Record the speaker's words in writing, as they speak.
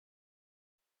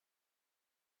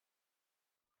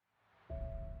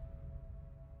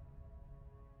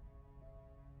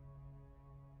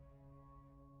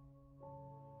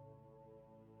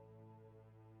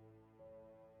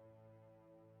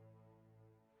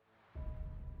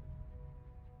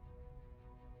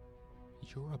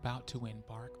You're about to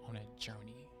embark on a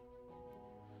journey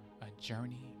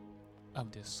of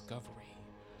discovery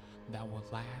that will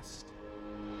last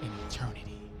an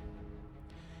eternity.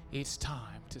 It's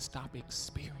time to stop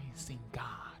experiencing God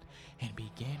and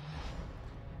begin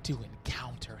to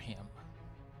encounter Him.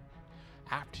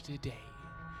 After today,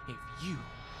 if you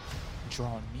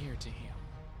draw near to Him,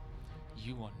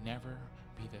 you will never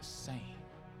be the same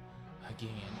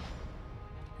again.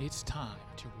 It's time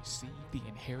to receive the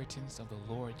inheritance of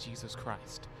the Lord Jesus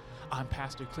Christ. I'm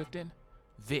Pastor Clifton.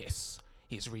 This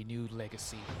is Renewed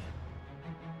Legacy.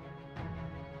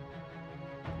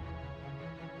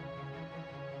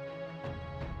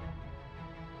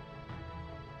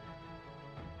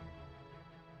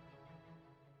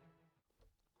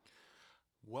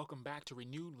 Welcome back to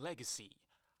Renewed Legacy.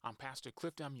 I'm Pastor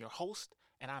Clifton. I'm your host,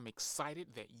 and I'm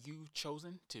excited that you've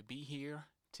chosen to be here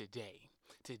today.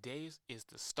 Today is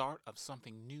the start of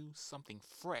something new, something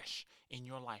fresh in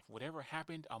your life. Whatever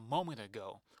happened a moment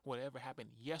ago, whatever happened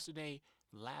yesterday,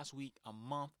 last week, a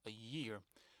month, a year,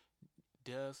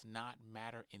 does not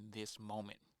matter in this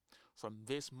moment. From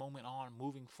this moment on,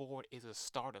 moving forward is a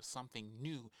start of something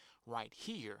new right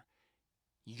here.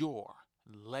 Your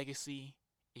legacy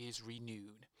is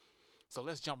renewed. So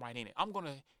let's jump right in it. I'm going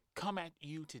to come at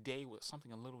you today with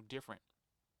something a little different.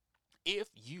 If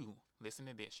you, listen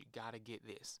to this, you got to get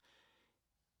this.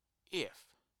 If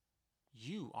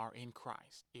you are in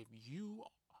Christ, if you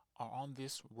are on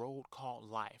this road called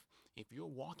life, if you're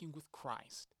walking with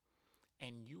Christ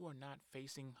and you are not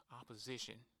facing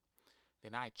opposition,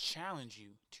 then I challenge you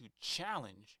to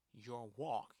challenge your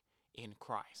walk in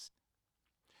Christ.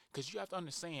 Because you have to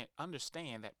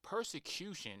understand that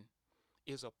persecution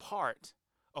is a part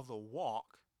of the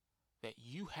walk that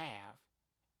you have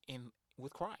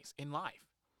with Christ in life.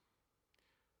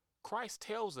 Christ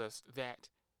tells us that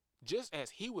just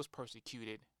as He was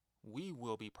persecuted, we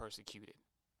will be persecuted.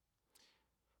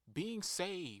 Being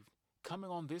saved,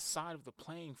 coming on this side of the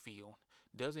playing field,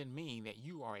 doesn't mean that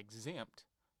you are exempt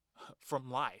from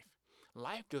life.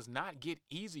 Life does not get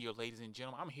easier, ladies and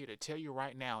gentlemen. I'm here to tell you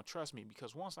right now, trust me,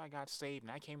 because once I got saved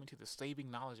and I came into the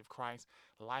saving knowledge of Christ,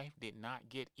 life did not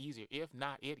get easier. If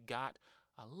not, it got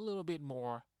a little bit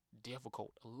more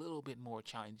difficult, a little bit more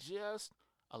challenging, just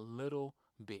a little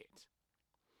bit.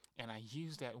 And I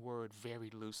use that word very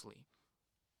loosely.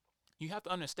 You have to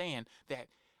understand that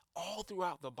all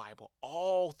throughout the Bible,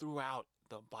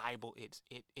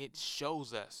 it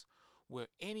shows us where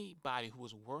anybody who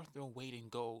was worth their weight in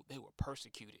gold, they were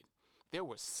persecuted. There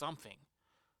was something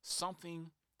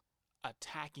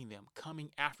attacking them,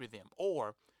 coming after them,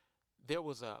 or there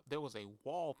was a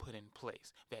wall put in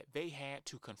place that they had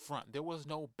to confront. There was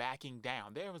no backing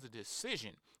down. There was a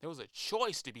decision. There was a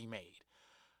choice to be made.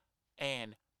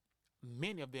 And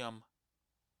many of them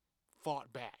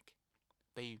fought back.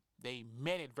 They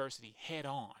met adversity head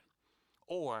on.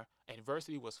 Or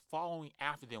adversity was following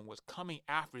after them, was coming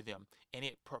after them, and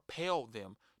it propelled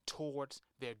them towards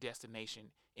their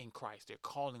destination in Christ, their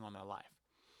calling on their life.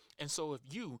 And so if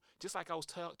you, just like I was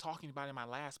talking about in my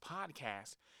last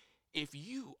podcast, if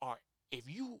you are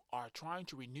trying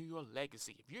to renew your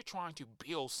legacy, if you're trying to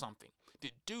build something,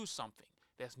 to do something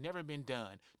that's never been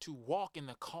done, to walk in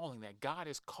the calling that God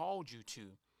has called you to,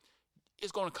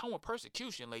 it's going to come with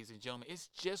persecution, ladies and gentlemen. It's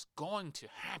just going to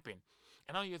happen.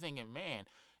 And I know you're thinking, man,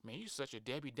 you're such a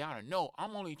Debbie Downer. No,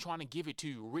 I'm only trying to give it to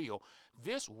you real.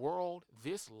 This world,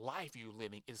 this life you're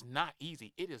living is not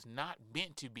easy. It is not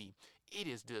meant to be. It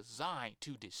is designed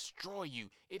to destroy you.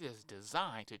 It is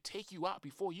designed to take you out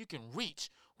before you can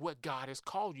reach what God has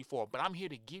called you for. But I'm here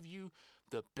to give you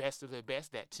the best of the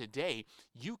best, that today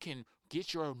you can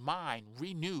get your mind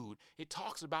renewed. It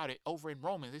talks about it over in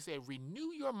Romans. They say,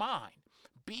 renew your mind.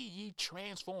 Be ye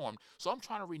transformed. So I'm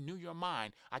trying to renew your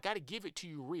mind. I got to give it to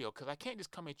you real, because I can't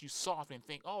just come at you soft and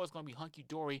think, oh, it's going to be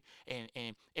hunky-dory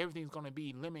and everything's going to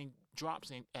be lemon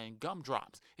drops and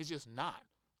gumdrops. It's just not.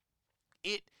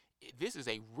 This is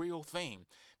a real thing.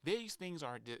 These things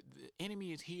are, the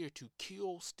enemy is here to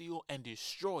kill, steal, and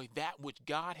destroy that which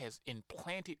God has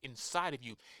implanted inside of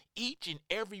you. Each and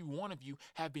every one of you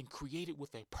have been created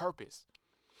with a purpose.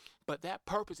 But that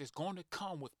purpose is going to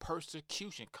come with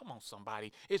persecution. Come on,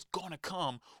 somebody. It's going to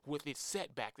come with its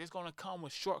setbacks. It's going to come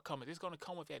with shortcomings. It's going to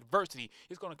come with adversity.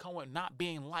 It's going to come with not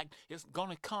being liked. It's going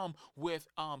to come with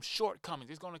shortcomings.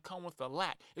 It's going to come with a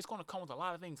lack. It's going to come with a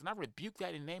lot of things. And I rebuke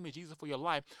that in the name of Jesus for your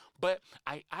life. But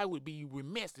I would be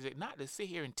remiss, is it not, to sit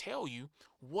here and tell you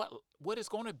what it's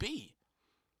going to be.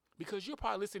 Because you're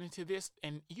probably listening to this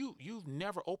and you've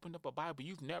never opened up a Bible.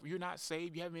 You're not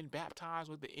saved. You haven't been baptized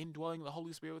with the indwelling of the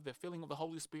Holy Spirit, with the filling of the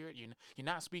Holy Spirit. You're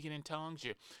not speaking in tongues.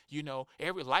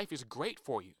 Every life is great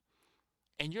for you.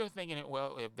 And you're thinking,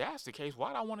 well, if that's the case,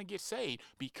 why do I want to get saved?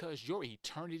 Because your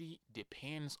eternity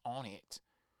depends on it.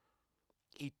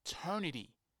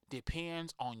 Eternity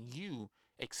depends on you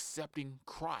accepting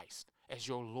Christ as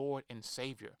your Lord and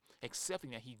Savior,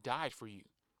 accepting that he died for you.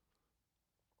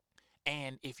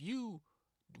 And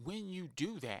when you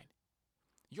do that,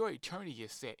 your eternity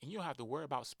is set, and you don't have to worry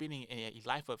about spending a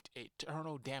life of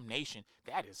eternal damnation.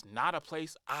 That is not a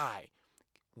place I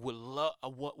would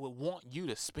want you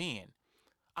to spend.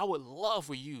 I would love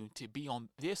for you to be on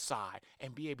this side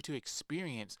and be able to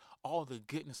experience all the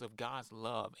goodness of God's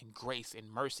love and grace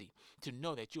and mercy, to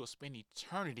know that you'll spend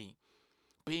eternity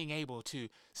being able to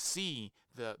see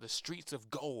the streets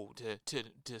of gold,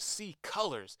 to see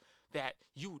colors that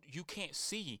you can't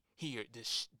see here,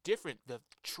 the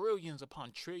trillions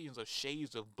upon trillions of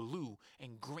shades of blue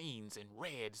and greens and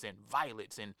reds and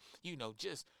violets, and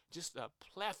just a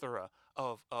plethora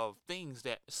of things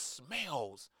that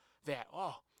smells that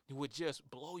it would just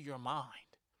blow your mind.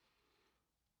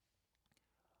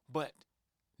 But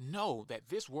know that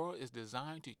this world is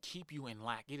designed to keep you in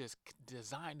lack. It is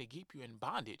designed to keep you in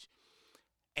bondage.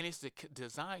 And it's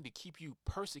designed to keep you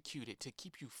persecuted, to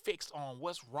keep you fixed on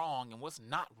what's wrong and what's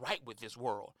not right with this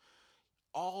world.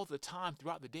 All the time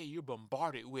throughout the day, you're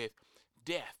bombarded with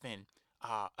death and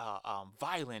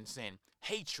violence and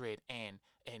hatred and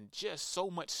just so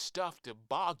much stuff to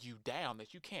bog you down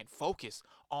that you can't focus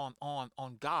on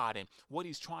God and what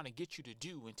he's trying to get you to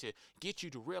do, and to get you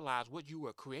to realize what you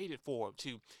were created for,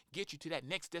 to get you to that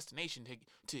next destination,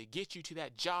 to get you to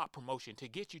that job promotion, to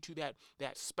get you to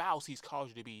that spouse he's called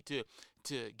you to be, to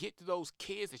get to those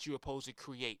kids that you're supposed to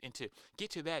create, and to get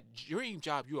to that dream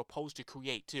job you're supposed to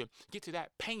create, to get to that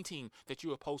painting that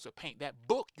you're supposed to paint, that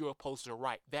book you're supposed to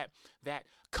write, that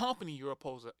company you're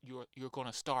going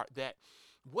to start, that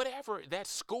whatever, that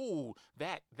school,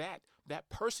 that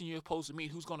person you're supposed to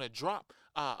meet who's going to drop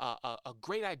a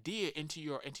great idea into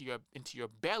your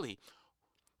belly.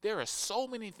 There are so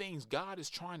many things God is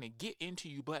trying to get into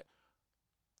you, but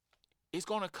it's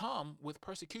going to come with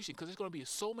persecution, because there's going to be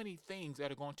so many things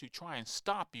that are going to try and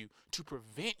stop you, to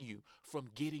prevent you from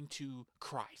getting to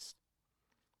Christ.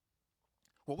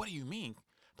 Well, what do you mean,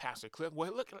 Pastor Cliff?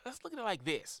 Well, let's look at it like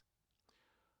this.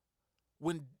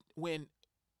 When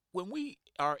we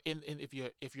are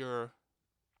if you're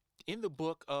in the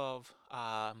book of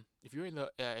if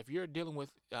you're dealing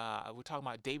with we're talking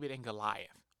about David and Goliath,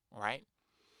 right?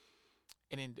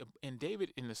 And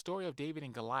in the story of David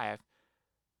and Goliath,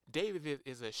 David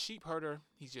is a sheep herder.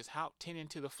 He's just out tending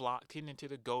to the flock, tending to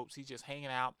the goats. He's just hanging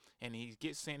out, and he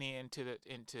gets sent in to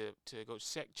go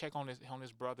check on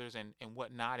his brothers and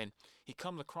whatnot. And he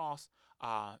comes across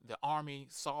the army,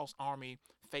 Saul's army,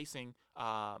 facing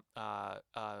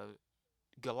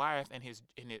Goliath and his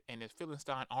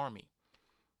Philistine army.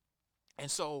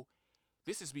 And so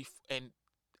and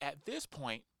at this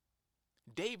point,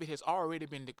 David has already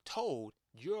been told,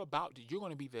 you're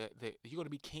going to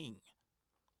be king.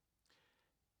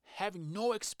 Having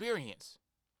no experience,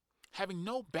 having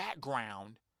no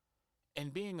background,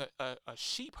 and being a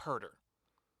sheep herder.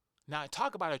 Now,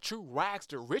 talk about a true rags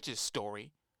to riches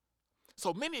story.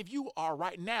 So many of you are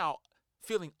right now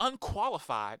feeling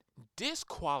unqualified,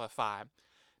 disqualified,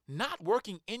 not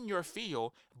working in your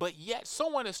field, but yet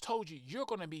someone has told you you're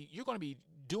going to be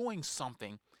doing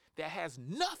something that has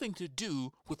nothing to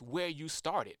do with where you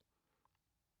started.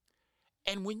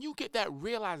 And when you get that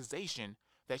realization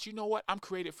that, you know what, I'm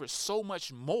created for so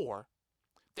much more,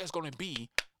 there's going to be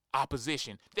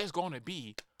opposition. There's going to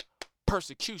be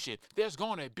persecution. There's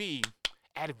going to be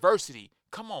adversity.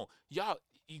 Come on, y'all,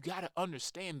 you got to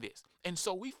understand this. And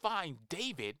so we find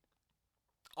David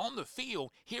on the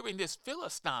field hearing this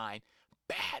Philistine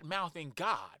bad-mouthing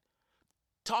God,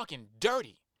 talking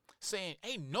dirty, saying,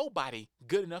 ain't nobody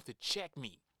good enough to check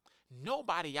me.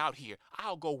 Nobody out here.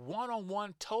 I'll go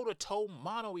one-on-one, toe-to-toe,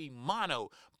 mano-a-mano.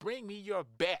 Bring me your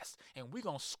best, and we're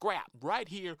going to scrap right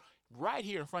here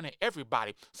in front of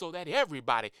everybody, so that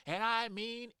everybody, and I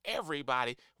mean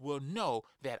everybody, will know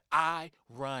that I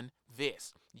run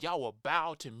this. Y'all will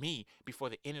bow to me before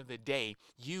the end of the day,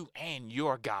 you and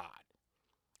your God.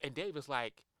 And David's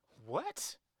like,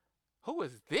 what? Who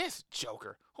is this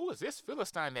joker? Who is this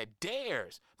Philistine that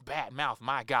dares badmouth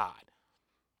my God?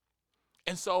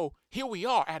 And so here we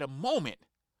are at a moment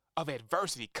of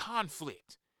adversity,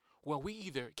 conflict, where we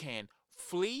either can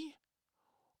flee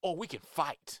or we can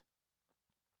fight.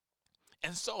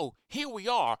 And so here we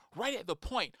are right at the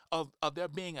point of there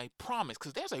being a promise,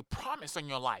 because there's a promise in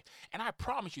your life. And I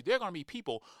promise you, there are going to be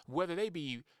people, whether they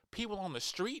be people on the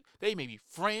street, they may be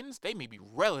friends, they may be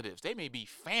relatives, they may be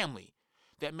family,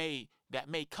 that may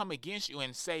come against you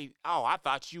and say, "Oh, I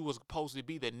thought you was supposed to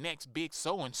be the next big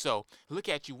so and so. Look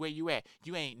at you where you at.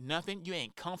 You ain't nothing. You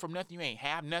ain't come from nothing. You ain't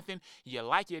have nothing. You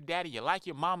like your daddy. You like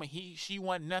your mama. She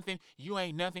want nothing. You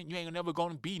ain't nothing. You ain't never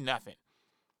gonna be nothing."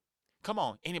 Come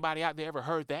on, anybody out there ever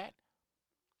heard that?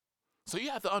 So you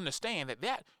have to understand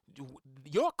that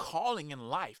your calling in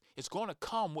life is going to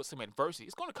come with some adversity.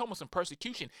 It's going to come with some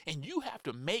persecution, and you have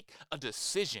to make a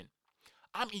decision.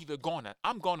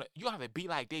 You have to be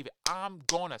like David. I'm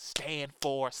going to stand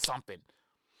for something.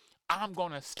 I'm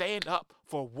going to stand up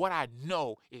for what I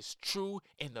know is true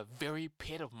in the very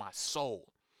pit of my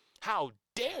soul. How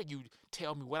dare you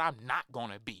tell me what I'm not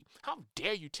going to be? How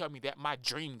dare you tell me that my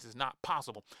dreams is not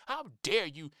possible? How dare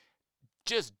you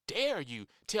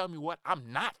tell me what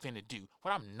I'm not finna do,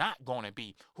 what I'm not going to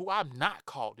be, who I'm not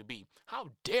called to be?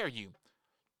 How dare you?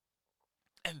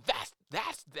 And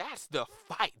that's the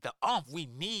fight, the we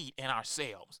need in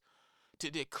ourselves to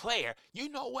declare, you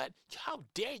know what? How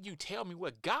dare you tell me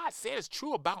what God said is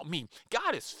true about me?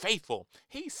 God is faithful.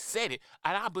 He said it,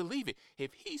 and I believe it.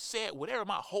 If he said whatever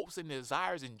my hopes and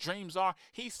desires and dreams are,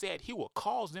 he said he will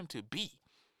cause them to be.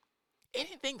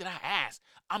 Anything that I ask,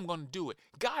 I'm going to do it.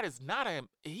 God is not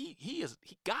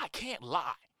God can't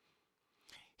lie.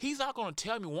 He's not going to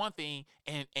tell me one thing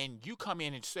and you come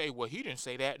in and say, well, he didn't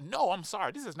say that. No, I'm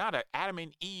sorry. This is not an Adam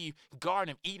and Eve,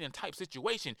 Garden of Eden type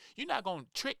situation. You're not going to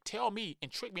trick me in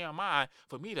my mind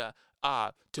for me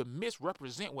to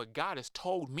misrepresent what God has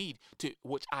told me, to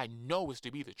which I know is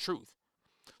to be the truth.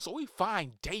 So we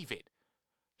find David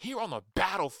here on the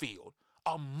battlefield,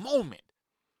 a moment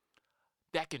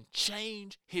that can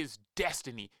change his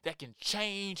destiny, that can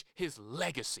change his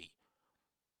legacy.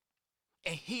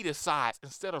 And he decides,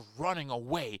 instead of running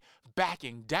away,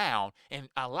 backing down, and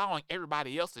allowing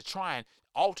everybody else to try and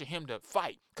alter him to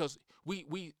fight, because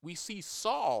we see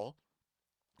Saul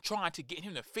trying to get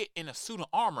him to fit in a suit of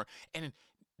armor, and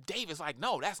David's like,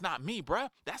 no, that's not me, bruh.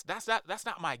 That's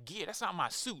not my gear. That's not my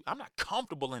suit. I'm not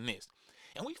comfortable in this.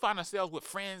 And we find ourselves with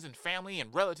friends and family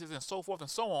and relatives and so forth and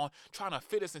so on, trying to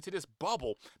fit us into this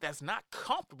bubble that's not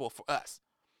comfortable for us,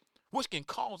 which can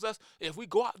cause us, if we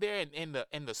go out there in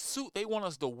the suit they want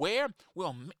us to wear,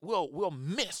 we'll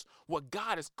miss what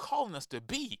God is calling us to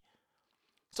be.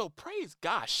 So praise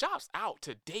God. Shouts out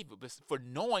to David for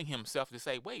knowing himself to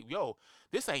say, wait,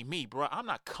 this ain't me, bro. I'm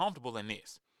not comfortable in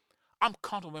this. I'm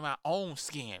comfortable in my own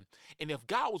skin. And if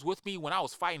God was with me when I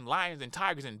was fighting lions and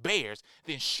tigers and bears,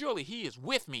 then surely he is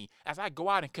with me as I go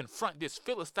out and confront this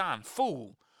Philistine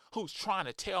fool who's trying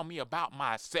to tell me about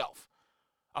myself,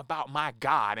 about my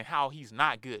God and how he's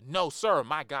not good. No, sir,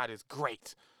 my God is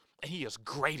great. And he is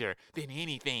greater than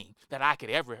anything that I could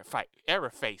ever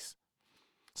face.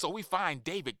 So we find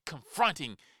David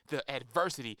confronting the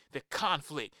adversity, the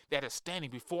conflict that is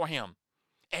standing before him.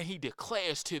 And he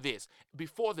declares to this,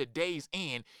 before the day's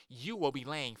end, you will be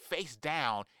laying face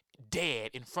down,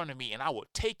 dead in front of me, and I will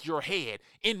take your head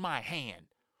in my hand.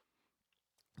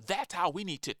 That's how we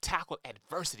need to tackle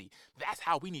adversity. That's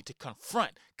how we need to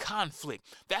confront conflict.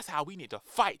 That's how we need to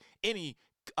fight any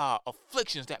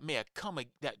afflictions that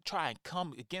that try and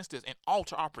come against us and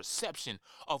alter our perception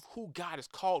of who God has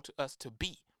called to us to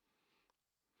be.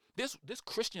 This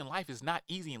Christian life is not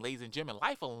easy, ladies and gentlemen.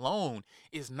 Life alone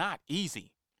is not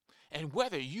easy. And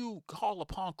whether you call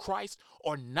upon Christ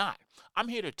or not, I'm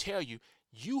here to tell you,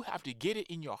 you have to get it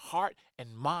in your heart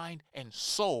and mind and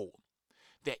soul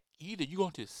that either you're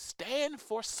going to stand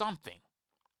for something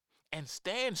and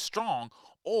stand strong,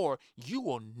 or you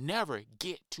will never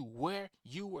get to where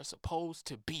you were supposed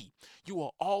to be. You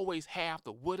will always have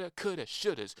the woulda, coulda,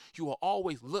 shouldas. You will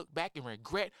always look back and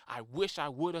regret, I wish I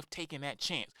would have taken that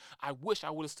chance. I wish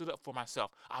I would have stood up for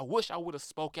myself. I wish I would have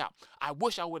spoke out. I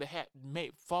wish I would have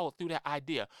followed through that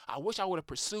idea. I wish I would have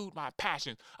pursued my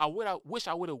passions. I wish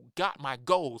I would have got my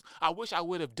goals. I wish I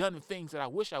would have done the things that I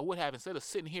wish I would have, instead of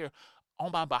sitting here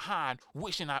on my behind,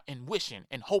 wishing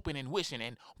and hoping and wishing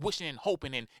and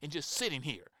hoping and just sitting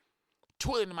here,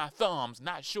 twiddling my thumbs,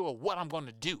 not sure what I'm going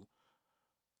to do.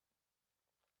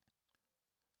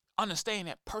 Understand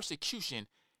that persecution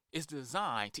is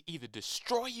designed to either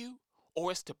destroy you or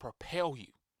it's to propel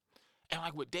you. And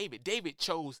like with David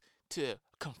chose to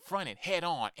confront it head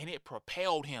on, and it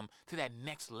propelled him to that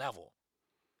next level.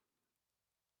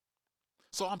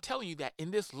 So I'm telling you that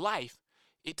in this life,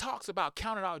 it talks about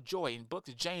count it all joy. In book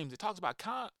of James, it talks about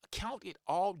count it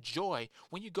all joy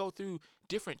when you go through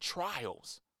different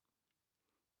trials.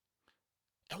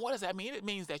 And what does that mean? It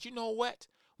means that, you know what?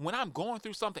 When I'm going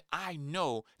through something, I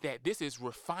know that this is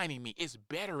refining me. It's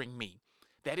bettering me.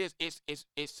 That is,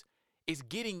 it's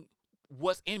getting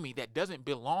what's in me that doesn't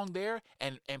belong there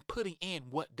and putting in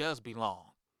what does belong.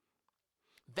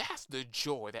 That's the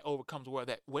joy that overcomes the world.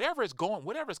 That whatever is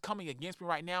coming against me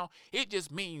right now, it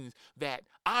just means that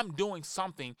I'm doing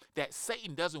something that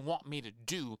Satan doesn't want me to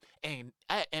do. And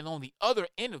on the other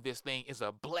end of this thing is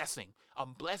a blessing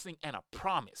and a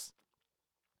promise.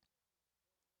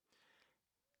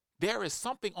 There is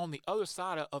something on the other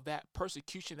side of that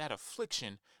persecution, that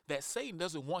affliction, that Satan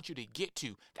doesn't want you to get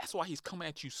to. That's why he's coming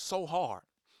at you so hard.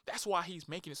 That's why he's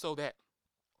making it so that,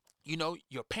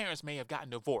 your parents may have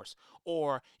gotten divorced,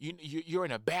 or you're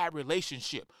in a bad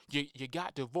relationship. You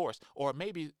got divorced, or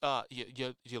maybe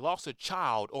you lost a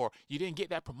child, or you didn't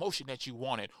get that promotion that you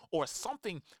wanted, or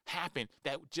something happened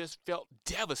that just felt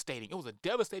devastating. It was a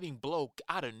devastating blow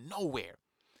out of nowhere.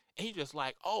 And you're just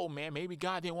like, oh man, maybe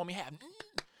God didn't want me to have.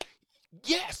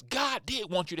 Yes, God did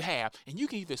want you to have. And you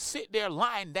can either sit there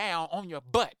lying down on your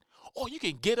butt, or you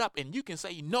can get up and you can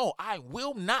say, no, I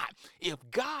will not. If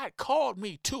God called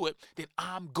me to it, then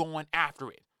I'm going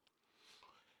after it.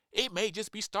 It may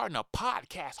just be starting a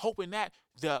podcast, hoping that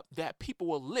that people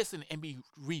will listen and be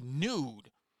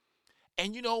renewed.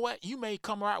 And you know what? You may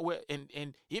come out with,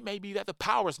 and it may be that the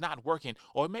power's not working,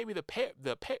 or maybe the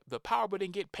power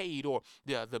didn't get paid, or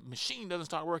the machine doesn't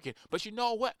start working. But you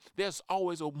know what? There's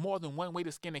always more than one way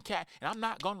to skin a cat, and I'm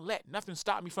not going to let nothing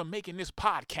stop me from making this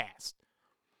podcast.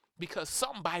 Because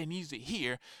somebody needs to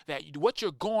hear that what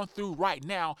you're going through right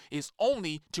now is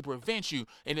only to prevent you,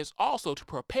 and it's also to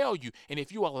propel you. And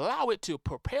if you allow it to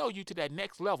propel you to that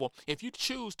next level, if you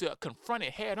choose to confront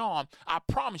it head on, I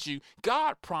promise you,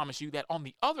 God promised you that on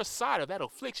the other side of that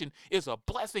affliction is a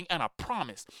blessing and a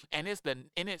promise. And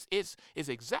it's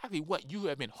exactly what you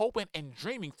have been hoping and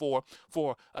dreaming for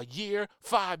a year,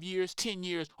 5 years, 10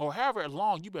 years, or however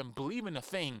long you've been believing a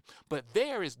thing. But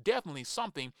there is definitely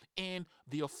something in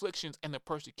the afflictions and the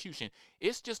persecution.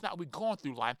 It's just not we going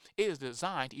through life. It is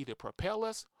designed to either propel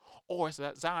us, or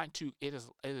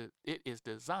it is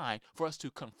designed for us to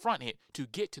confront it to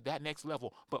get to that next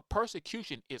level. But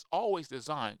persecution is always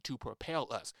designed to propel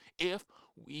us if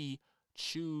we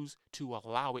choose to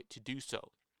allow it to do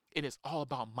so. It is all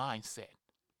about mindset.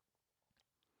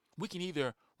 We can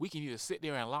either sit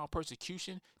there and allow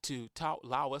persecution to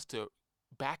allow us to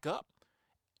back up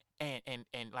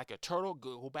and like a turtle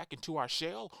go back into our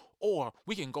shell, or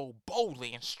we can go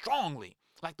boldly and strongly.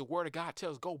 Like the word of God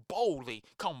tells, go boldly,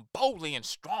 come boldly and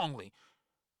strongly.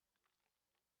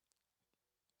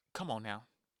 Come on now.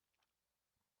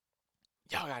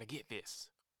 Y'all got to get this.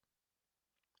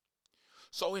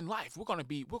 So in life, we're going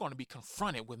to be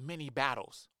confronted with many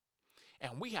battles.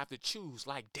 And we have to choose,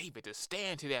 like David, to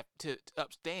stand to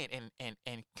upstand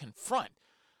and confront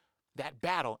that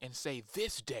battle and say,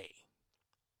 this day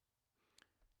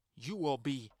you will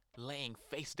be laying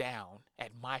face down at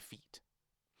my feet,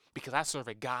 because I serve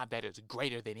a God that is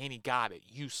greater than any God that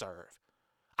you serve.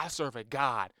 I serve a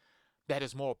God that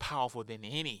is more powerful than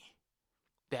any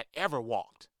that ever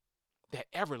walked, that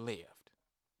ever lived.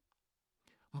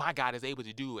 My God is able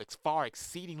to do far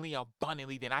exceedingly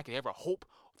abundantly than I could ever hope,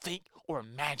 think, or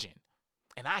imagine.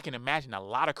 And I can imagine a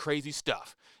lot of crazy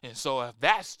stuff. And so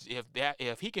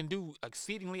if he can do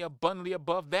exceedingly abundantly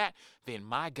above that, then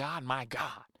my God.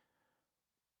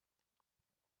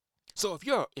 So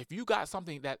if you got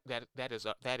something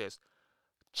that is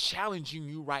challenging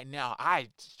you right now, I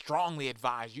strongly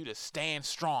advise you to stand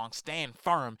strong, stand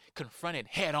firm, confront it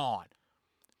head on.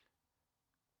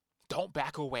 Don't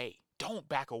back away. Don't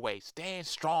back away. Stand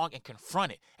strong and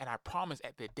confront it. And I promise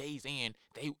at the day's end,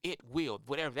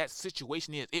 whatever that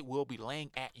situation is, it will be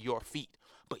laying at your feet.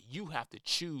 But you have to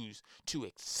choose to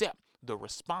accept the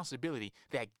responsibility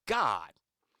that God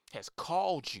has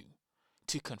called you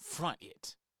to confront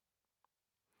it.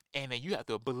 And then you have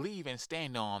to believe and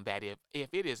stand on that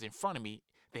if it is in front of me,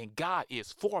 then God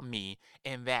is for me,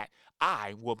 and that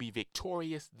I will be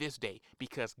victorious this day,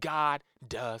 because God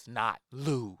does not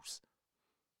lose.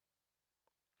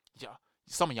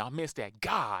 Some of y'all missed that.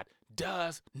 God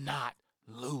does not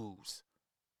lose.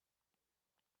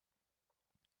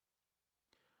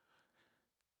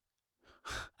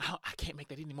 I can't make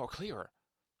that any more clearer.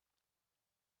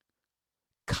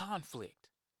 Conflict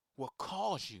will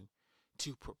cause you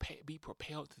to be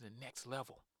propelled to the next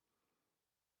level.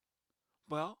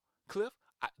 Well,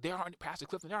 Pastor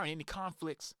Cliff, there aren't any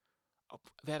conflicts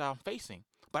that I'm facing,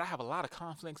 but I have a lot of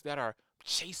conflicts that are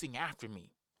chasing after me.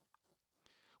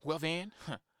 Well then,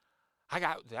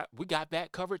 we got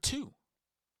that covered too.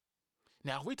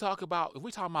 Now, if we talk about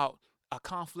a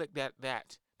conflict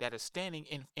that is standing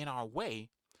in our way,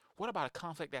 what about a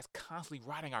conflict that's constantly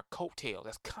riding our coattail,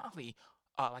 that's constantly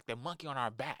like the monkey on our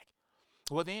back?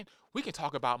 Well, then we can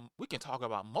talk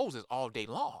about Moses all day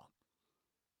long,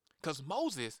 because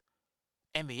Moses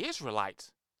and the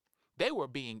Israelites,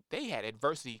 they had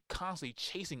adversity constantly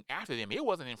chasing after them. It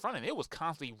wasn't in front of them. It was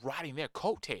constantly riding their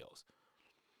coattails,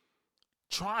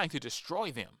 trying to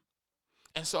destroy them.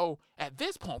 And so at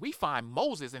this point, we find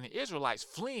Moses and the Israelites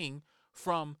fleeing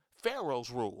from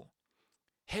Pharaoh's rule,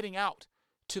 heading out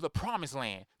to the promised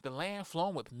land, the land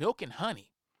flowing with milk and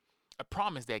honey, a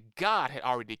promise that God had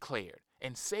already declared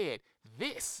and said,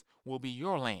 this will be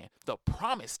your land, the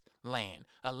promised land,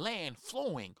 a land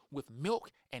flowing with milk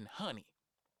and honey.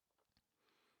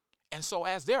 And so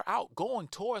as they're out going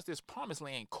towards this promised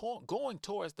land, going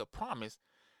towards the promise,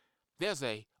 there's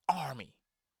an army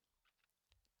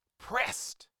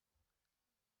pressed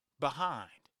behind,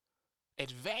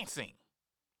 advancing.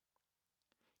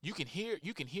 You can hear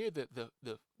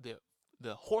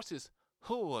the horses'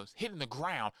 hooves hitting the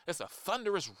ground. There's a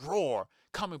thunderous roar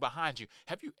coming behind you.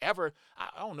 Have you ever?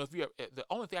 I don't know if you. The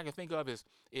only thing I can think of is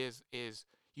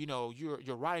you know,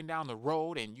 you're riding down the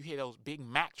road and you hear those big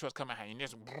Mack trucks coming behind you,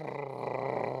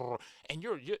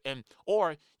 and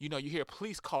or you know, you hear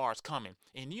police cars coming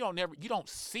and you don't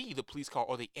see the police car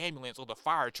or the ambulance or the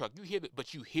fire truck.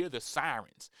 But you hear the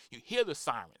sirens. You hear the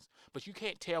sirens, but you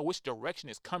can't tell which direction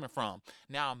it's coming from.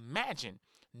 Now imagine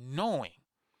knowing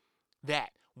that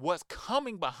what's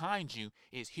coming behind you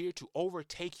is here to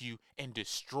overtake you and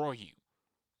destroy you.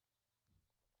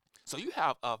 So you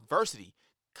have adversity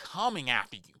coming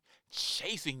after you,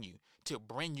 chasing you to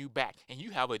bring you back, and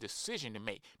you have a decision to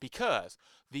make, because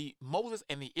the Moses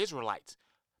and the Israelites,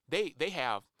 they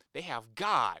have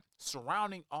God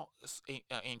surrounding,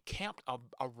 encamped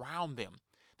around them.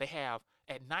 They have,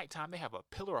 at nighttime, they have a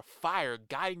pillar of fire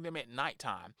guiding them at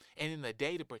nighttime, and in the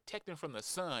day to protect them from the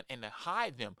sun and to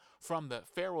hide them from the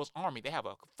Pharaoh's army. They have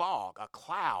a fog, a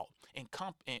cloud,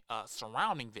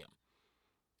 surrounding them.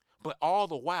 But all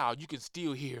the while, you can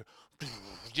still hear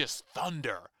just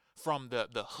thunder from the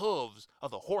hooves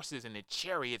of the horses and the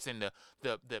chariots, and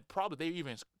the probably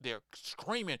they're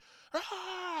screaming,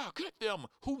 ah, get them.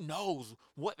 Who knows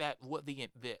what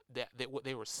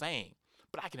they were saying?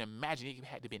 But I can imagine it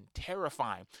had to have been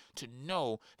terrifying to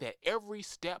know that every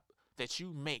step that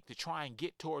you make to try and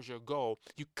get towards your goal,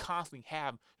 you constantly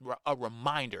have a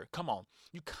reminder. Come on.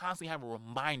 You constantly have a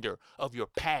reminder of your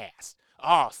past.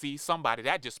 Oh, see,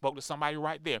 that just spoke to somebody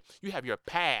right there. You have your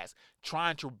past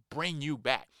trying to bring you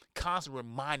back, constantly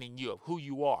reminding you of who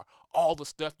you are, all the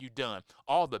stuff you've done,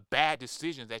 all the bad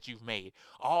decisions that you've made,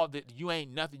 all that you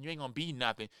ain't nothing, you ain't gonna be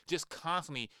nothing, just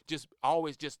constantly, just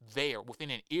always just there within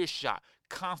an earshot,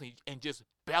 constantly, and just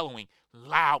bellowing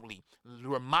loudly,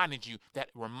 reminding you that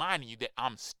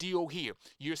I'm still here.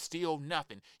 You're still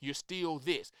nothing. You're still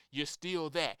this. You're still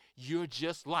that. You're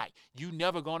just like. You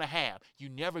never gonna have. You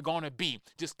never gonna be.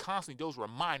 Just constantly those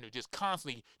reminders, just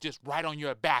constantly, just right on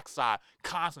your backside,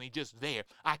 constantly just there.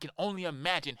 I can only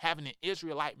imagine having an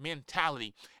Israelite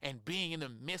mentality and being in the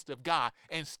midst of God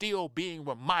and still being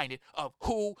reminded of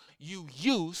who you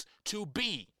used to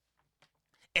be.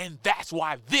 And that's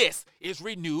why this is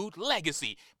Renewed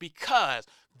Legacy, because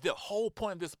the whole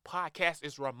point of this podcast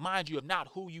is to remind you of not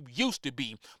who you used to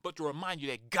be, but to remind you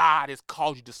that God has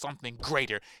called you to something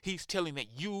greater. He's telling that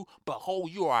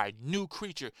behold, you are a new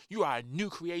creature. You are a new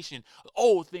creation.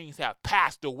 Old things have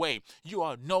passed away. You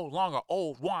are no longer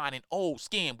old wine and old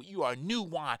skin, but you are new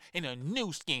wine and a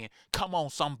new skin. Come on,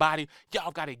 somebody.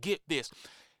 Y'all got to get this.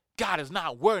 God is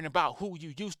not worrying about who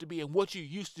you used to be and what you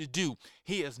used to do.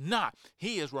 He is not.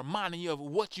 He is reminding you of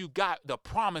what you got, the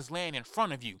promised land in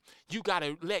front of you. You got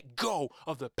to let go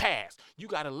of the past. You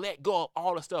got to let go of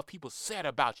all the stuff people said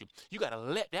about you. You got to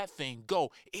let that thing go.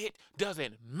 It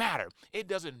doesn't matter. It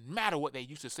doesn't matter what they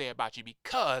used to say about you,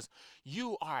 because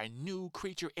you are a new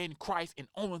creature in Christ, and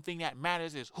only thing that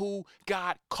matters is who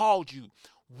God called you,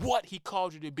 what he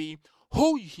called you to be,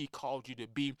 who he called you to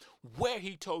be, where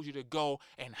he told you to go,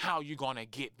 and how you're going to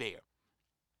get there.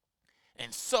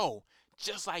 And so,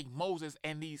 just like Moses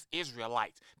and these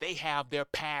Israelites, they have their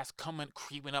past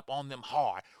creeping up on them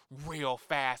hard, real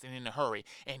fast and in a hurry.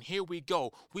 And here we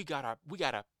go. We got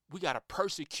a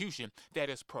persecution that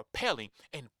is propelling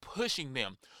and pushing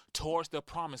them towards the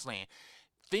promised land.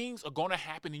 Things are going to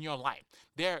happen in your life.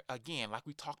 There, again, like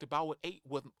we talked about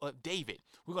with David,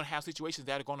 we're going to have situations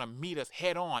that are going to meet us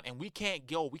head on, and we can't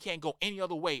go any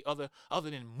other way other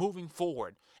than moving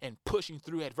forward and pushing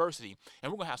through adversity.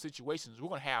 And we're going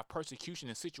to have persecution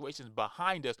and situations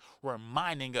behind us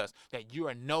reminding us that you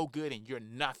are no good and you're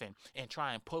nothing, and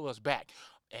try and pull us back.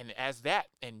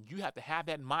 And you have to have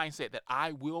that mindset that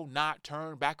I will not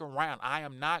turn back around. I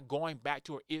am not going back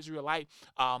to an Israelite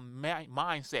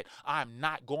mindset. I'm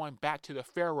not going back to the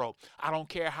Pharaoh. I don't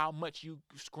care how much you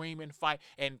scream and fight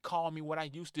and call me what I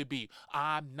used to be.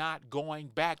 I'm not going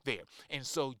back there. And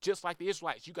so just like the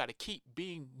Israelites, you got to keep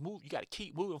you got to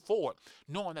keep moving forward,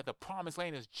 knowing that the promised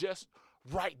land is just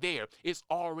right there. It's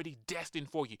already destined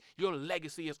for you. Your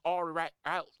legacy is already right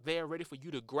out there ready for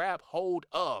you to grab hold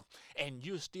of. And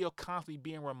you're still constantly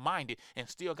being reminded and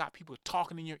still got people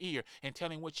talking in your ear and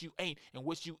telling what you ain't and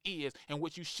what you is and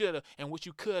what you shoulda and what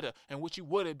you coulda and what you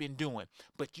would have been doing.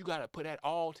 But you got to put that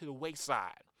all to the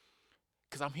wayside.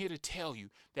 Because I'm here to tell you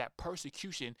that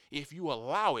persecution, if you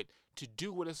allow it to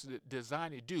do what it's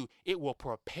designed to do, it will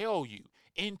propel you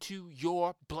into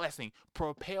your blessing,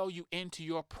 propel you into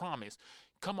your promise.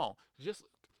 Come on, just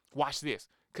watch this.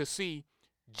 Because see,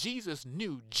 Jesus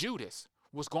knew Judas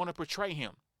was going to betray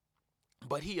him.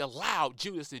 But he allowed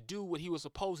Judas to do what he was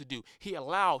supposed to do. He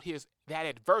allowed that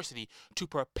adversity to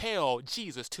propel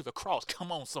Jesus to the cross.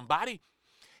 Come on, somebody.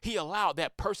 He allowed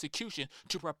that persecution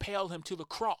to propel him to the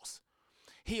cross.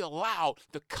 He allowed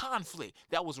the conflict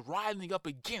that was rising up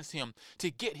against him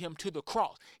to get him to the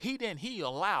cross. He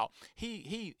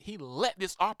let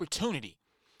this opportunity.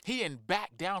 He didn't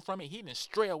back down from it. He didn't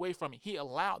stray away from it. He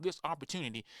allowed this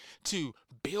opportunity to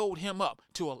build him up,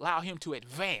 to allow him to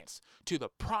advance to the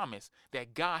promise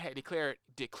that God had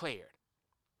declared.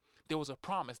 There was a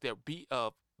promise that be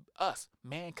of us,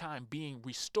 mankind, being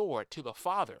restored to the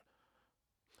Father.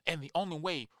 And the only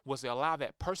way was to allow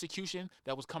that persecution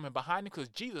that was coming behind him, because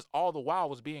Jesus all the while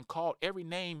was being called every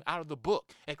name out of the book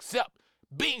except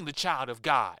being the child of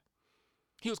God.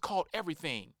 He was called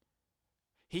everything.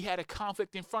 He had a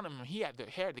conflict in front of him. He had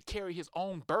to carry his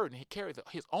own burden. He carried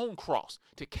his own cross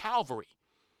to Calvary.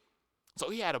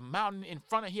 So he had a mountain in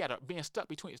front of him. He had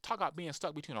talk about being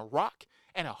stuck between a rock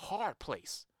and a hard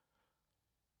place.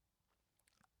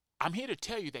 I'm here to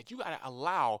tell you that you got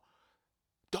to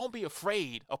don't be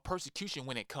afraid of persecution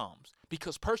when it comes,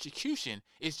 because persecution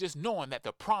is just knowing that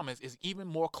the promise is even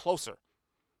more closer.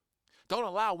 Don't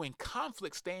allow when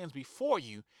conflict stands before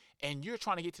you and you're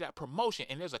trying to get to that promotion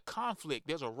and there's a conflict,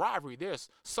 there's a rivalry, there's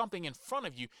something in front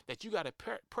of you that you got to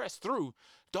press through.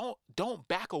 Don't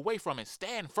back away from it.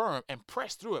 Stand firm and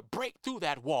press through it. Break through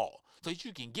that wall so that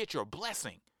you can get your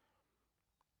blessing.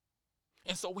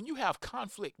 And so when you have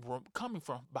conflict coming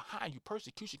from behind you,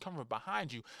 persecution coming from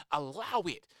behind you, allow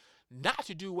it not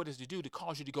to do what is to do to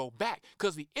cause you to go back.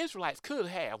 Because the Israelites could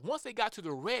have, once they got to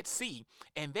the Red Sea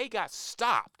and they got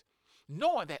stopped,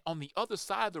 knowing that on the other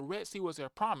side of the Red Sea was their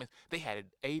promise, they had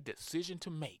a decision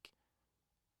to make.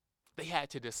 They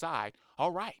had to decide,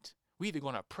 all right, we're either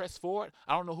going to press forward.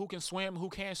 I don't know who can swim, who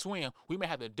can't swim. We may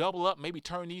have to double up, maybe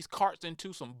turn these carts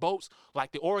into some boats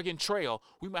like the Oregon Trail.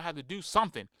 We might have to do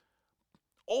something.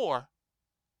 Or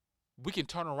we can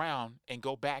turn around and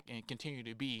go back and continue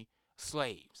to be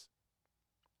slaves.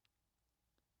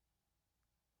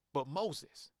 But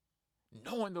Moses,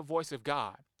 knowing the voice of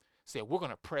God, said, we're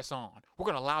going to press on. We're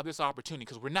going to allow this opportunity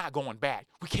because we're not going back.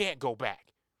 We can't go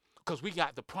back because we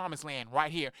got the promised land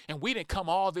right here. And we didn't come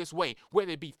all this way,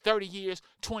 whether it be 30 years,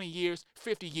 20 years,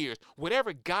 50 years,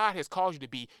 whatever God has called you to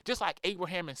be. Just like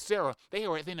Abraham and Sarah, they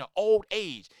are in an old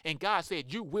age. And God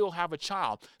said, you will have a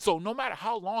child. So no matter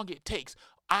how long it takes,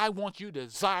 I want you to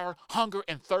desire, hunger,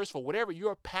 and thirst for whatever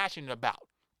you're passionate about.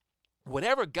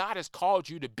 Whatever God has called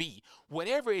you to be,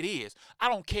 whatever it is, I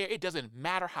don't care. It doesn't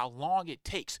matter how long it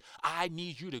takes. I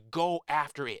need you to go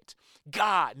after it.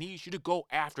 God needs you to go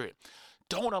after it.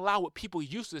 Don't allow what people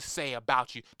used to say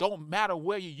about you. Don't matter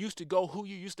where you used to go, who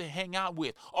you used to hang out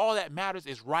with. All that matters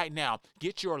is right now.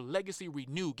 Get your legacy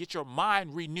renewed. Get your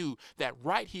mind renewed. That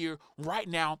right here, right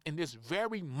now, in this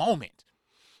very moment,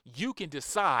 you can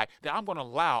decide that I'm going to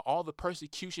allow all the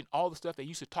persecution, all the stuff they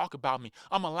used to talk about me.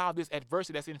 I'm going to allow this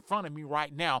adversity that's in front of me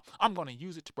right now. I'm going to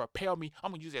use it to propel me.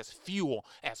 I'm going to use it as fuel,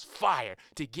 as fire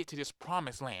to get to this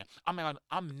promised land.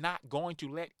 I'm not going to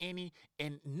let any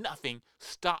and nothing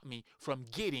stop me from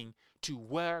getting to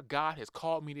where God has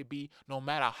called me to be, no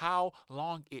matter how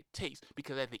long it takes.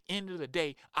 Because at the end of the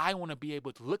day, I want to be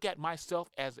able to look at myself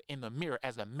as in the mirror,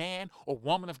 as a man or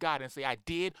woman of God, and say, I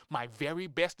did my very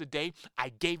best today. I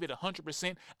gave it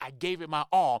 100%. I gave it my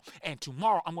all. And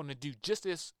tomorrow I'm going to do just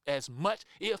as much,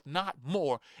 if not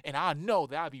more. And I know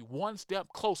that I'll be one step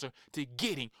closer to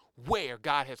getting where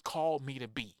God has called me to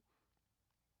be.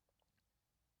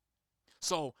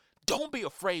 So Don't be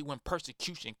afraid when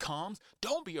persecution comes.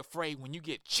 Don't be afraid when you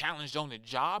get challenged on the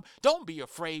job. Don't be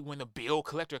afraid when the bill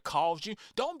collector calls you.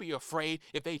 Don't be afraid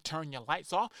if they turn your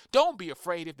lights off. Don't be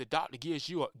afraid if the doctor gives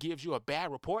you a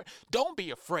bad report. Don't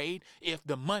be afraid if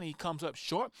the money comes up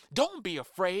short. Don't be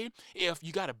afraid if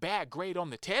you got a bad grade on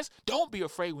the test. Don't be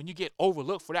afraid when you get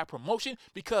overlooked for that promotion,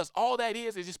 because all that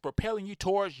is just propelling you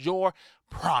towards your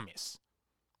promise.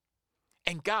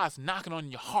 And God's knocking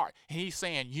on your heart, and he's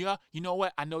saying, yeah, you know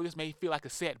what? I know this may feel like a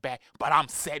setback, but I'm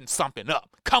setting something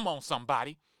up. Come on,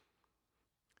 somebody.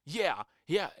 Yeah,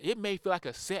 it may feel like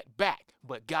a setback,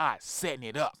 but God's setting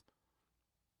it up.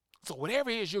 So whatever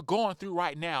it is you're going through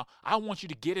right now, I want you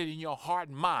to get it in your heart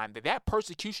and mind that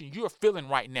persecution you're feeling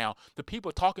right now, the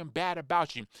people talking bad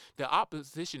about you, the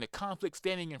opposition, the conflict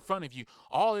standing in front of you,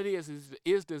 all it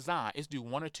is designed is to do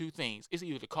one or two things. It's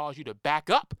either to cause you to back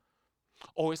up,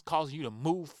 or it's causing you to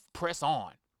move, press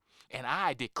on. And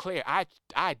I declare, I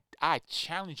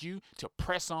challenge you to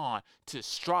press on, to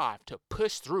strive, to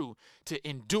push through, to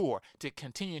endure, to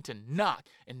continue to knock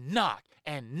and knock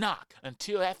and knock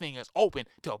until that thing is open,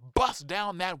 to bust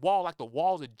down that wall like the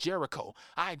walls of Jericho.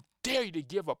 I dare you to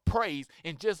give a praise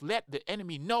and just let the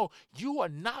enemy know you are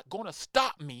not going to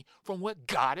stop me from what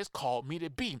God has called me to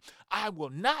be. I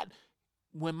will not.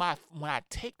 When I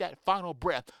take that final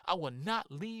breath, I will not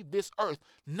leave this earth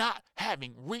not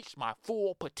having reached my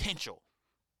full potential.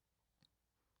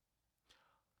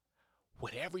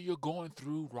 Whatever you're going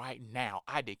through right now,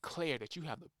 I declare that you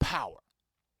have the power.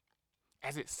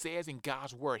 As it says in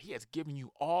God's word, he has given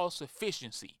you all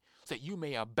sufficiency so that you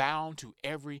may abound to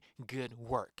every good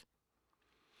work.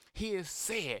 He has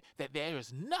said that there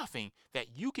is nothing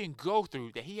that you can go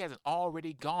through that he hasn't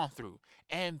already gone through,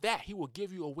 and that he will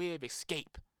give you a way of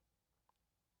escape.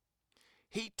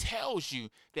 He tells you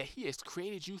that he has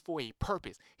created you for a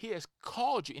purpose. He has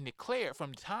called you and declared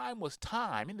from time was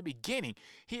time in the beginning.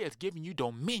 He has given you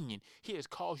dominion. He has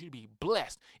caused you to be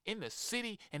blessed in the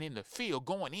city and in the field,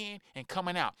 going in and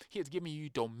coming out. He has given you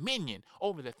dominion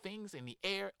over the things in the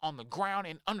air, on the ground,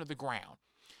 and under the ground.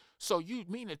 So you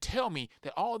mean to tell me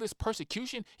that all this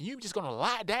persecution, you just going to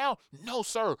lie down? No,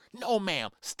 sir. No,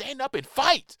 ma'am. Stand up and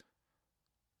fight.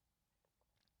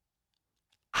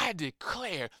 I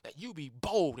declare that you be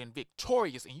bold and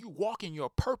victorious and you walk in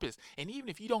your purpose. And even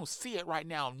if you don't see it right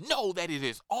now, know that it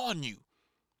is on you.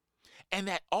 And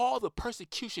that all the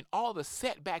persecution, all the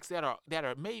setbacks that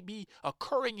are maybe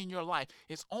occurring in your life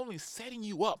is only setting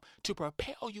you up to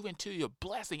propel you into your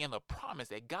blessing and the promise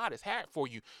that God has had for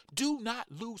you. Do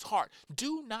not lose heart.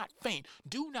 Do not faint.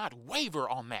 Do not waver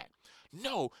on that.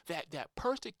 Know that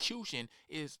persecution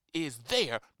is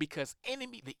there because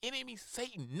the enemy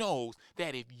Satan knows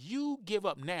that if you give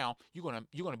up now, you're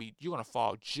gonna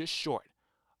fall just short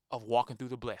of walking through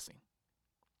the blessing.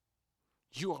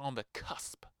 You are on the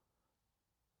cusp.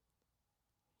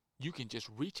 You can just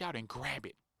reach out and grab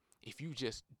it if you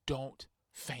just don't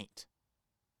faint.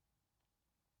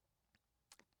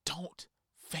 Don't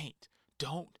faint.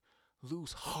 Don't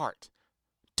lose heart.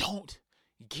 Don't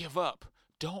give up.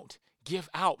 Don't give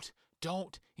out.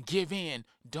 Don't give in.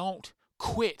 Don't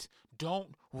quit.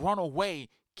 Don't run away.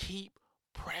 Keep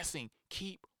pressing.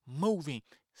 Keep moving.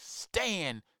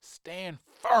 Stand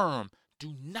firm.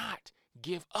 Do not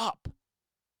give up.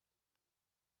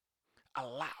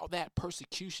 Allow that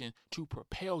persecution to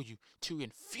propel you, to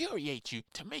infuriate you,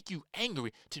 to make you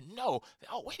angry, to know that,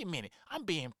 oh, wait a minute, I'm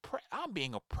being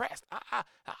oppressed.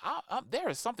 There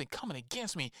is something coming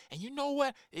against me. And you know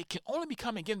what? It can only be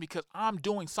coming against me because I'm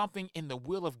doing something in the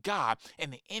will of God.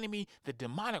 And the enemy, the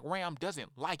demonic realm,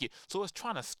 doesn't like it. So it's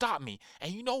trying to stop me.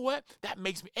 And you know what? That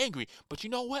makes me angry. But you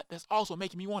know what? That's also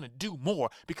making me want to do more,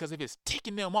 because if it's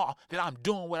ticking them off, then I'm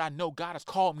doing what I know God has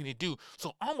called me to do.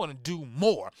 So I'm going to do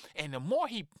more. And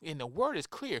the word is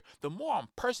clear, the more I'm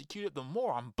persecuted, the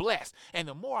more I'm blessed. And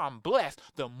the more I'm blessed,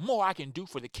 the more I can do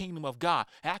for the kingdom of God.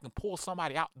 And I can pull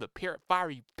somebody out the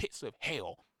fiery pits of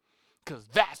hell. Because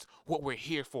that's what we're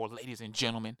here for, ladies and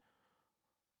gentlemen.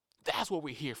 That's what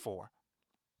we're here for.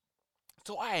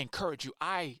 So I encourage you,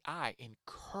 I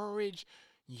encourage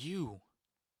you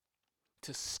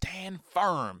to stand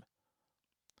firm.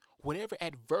 Whatever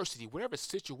adversity, whatever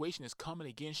situation is coming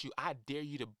against you, I dare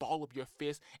you to ball up your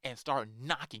fist and start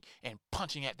knocking and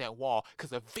punching at that wall,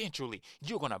 because eventually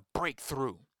you're going to break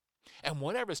through. And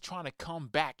whatever's trying to come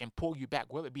back and pull you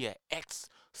back, whether it be an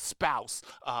ex-spouse,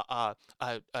 a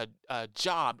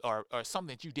job, or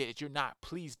something that you did that you're not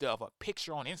pleased of, a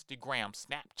picture on Instagram,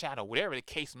 Snapchat, or whatever the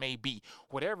case may be,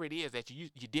 whatever it is that you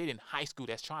did in high school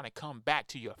that's trying to come back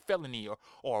to your felony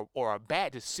or a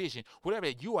bad decision, whatever,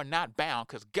 you are not bound,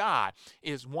 because God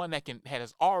is one that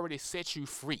has already set you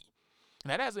free.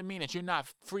 Now, that doesn't mean that you're not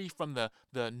free from the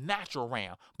natural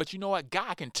realm, but you know what?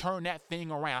 God can turn that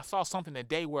thing around. I saw something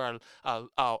today where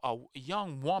a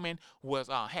young woman was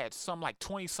had some like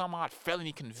 20 some odd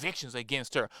felony convictions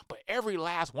against her, but every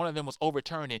last one of them was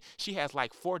overturned. And she has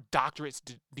like 4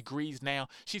 doctorate degrees now.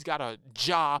 She's got a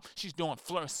job. She's doing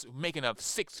making a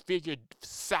 6-figure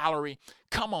salary.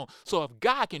 Come on. So if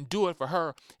God can do it for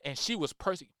her and she was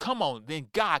persecuted, come on, then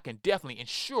God can definitely and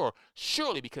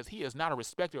surely, because he is not a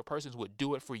respecter of persons, would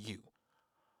do it for you.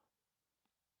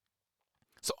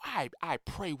 So I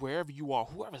pray wherever you are,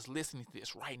 whoever's listening to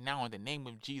this right now, in the name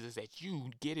of Jesus, that you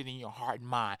get it in your heart and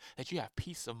mind, that you have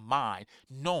peace of mind,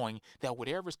 knowing that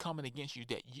whatever's coming against you,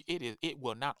 that it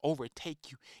will not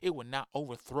overtake you, it will not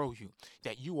overthrow you,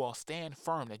 that you will stand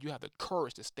firm, that you have the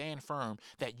courage to stand firm,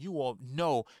 that you will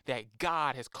know that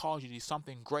God has called you to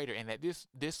something greater, and that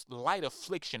this light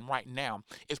affliction right now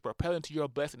is propelling to your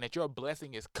blessing, that your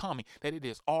blessing is coming, that it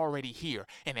is already here,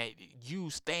 and that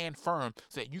you stand firm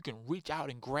so that you can reach out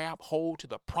and grab hold to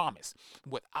the promise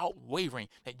without wavering,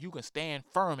 that you can stand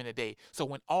firm in the day. So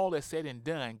when all is said and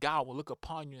done, God will look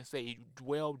upon you and say,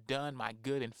 well done, my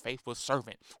good and faithful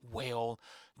servant. Well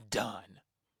done.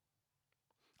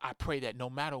 I pray that no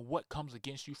matter what comes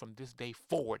against you from this day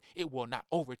forward, it will not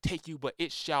overtake you, but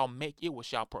it shall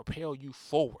propel you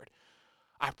forward.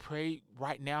 I pray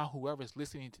right now, whoever is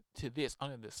listening to this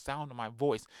under the sound of my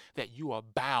voice, that you are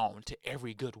bound to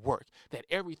every good work, that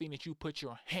everything that you put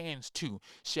your hands to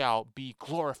shall be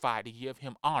glorified to give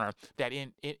him honor, that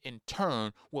in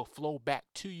turn will flow back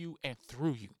to you and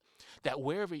through you. That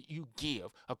wherever you give,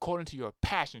 according to your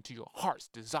passion, to your heart's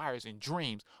desires and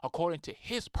dreams, according to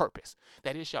his purpose,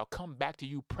 that it shall come back to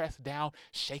you pressed down,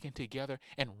 shaken together,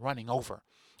 and running over.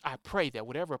 I pray that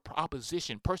whatever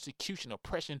opposition, persecution,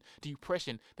 oppression,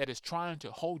 depression that is trying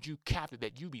to hold you captive,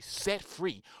 that you be set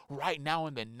free right now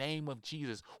in the name of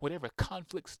Jesus. Whatever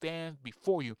conflict stands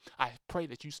before you, I pray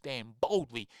that you stand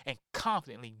boldly and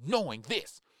confidently knowing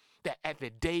this, that at the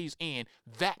day's end,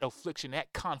 that affliction,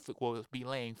 that conflict will be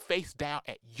laying face down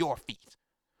at your feet.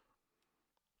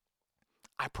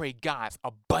 I pray God's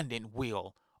abundant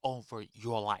will over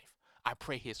your life. I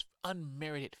pray his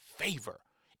unmerited favor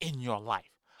in your life.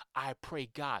 I pray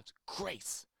God's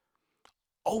grace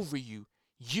over you,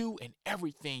 you and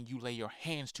everything you lay your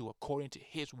hands to according to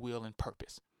his will and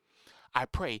purpose. I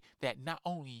pray that not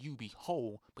only you be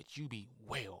whole, but you be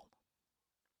well.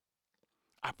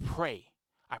 I pray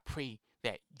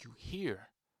that you hear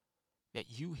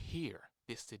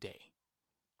this today,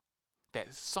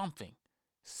 that something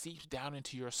seeps down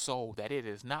into your soul, that it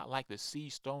is not like the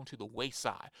seed thrown to the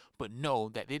wayside, but know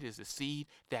that it is the seed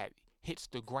that hits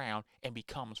the ground and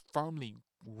becomes firmly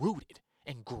rooted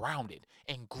and grounded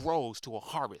and grows to a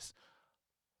harvest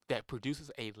that produces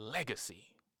a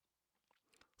legacy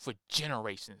for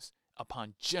generations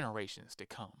upon generations to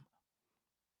come.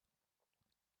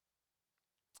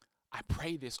 I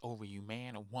pray this over you,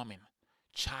 man or woman,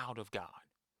 child of God.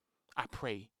 I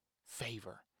pray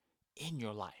favor in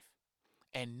your life,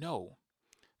 and know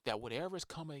that whatever is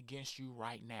coming against you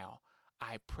right now,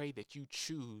 I pray that you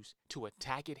choose to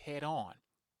attack it head on,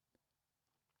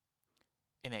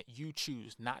 and that you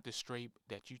choose not to stray,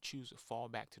 that you choose to fall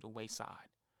back to the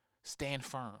wayside. Stand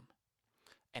firm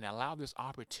and allow this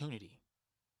opportunity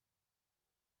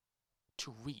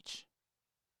to reach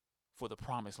for the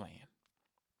promised land.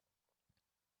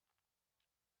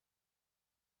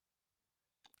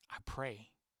 I pray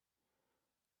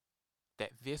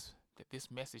that this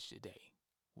message today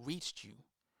reached you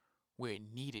where it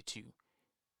needed to,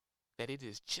 that it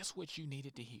is just what you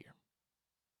needed to hear.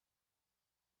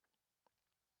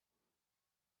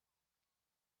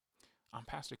 I'm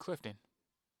Pastor Clifton,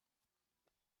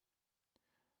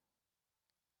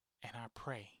 and I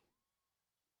pray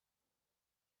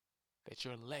that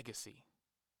your legacy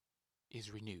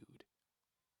is renewed.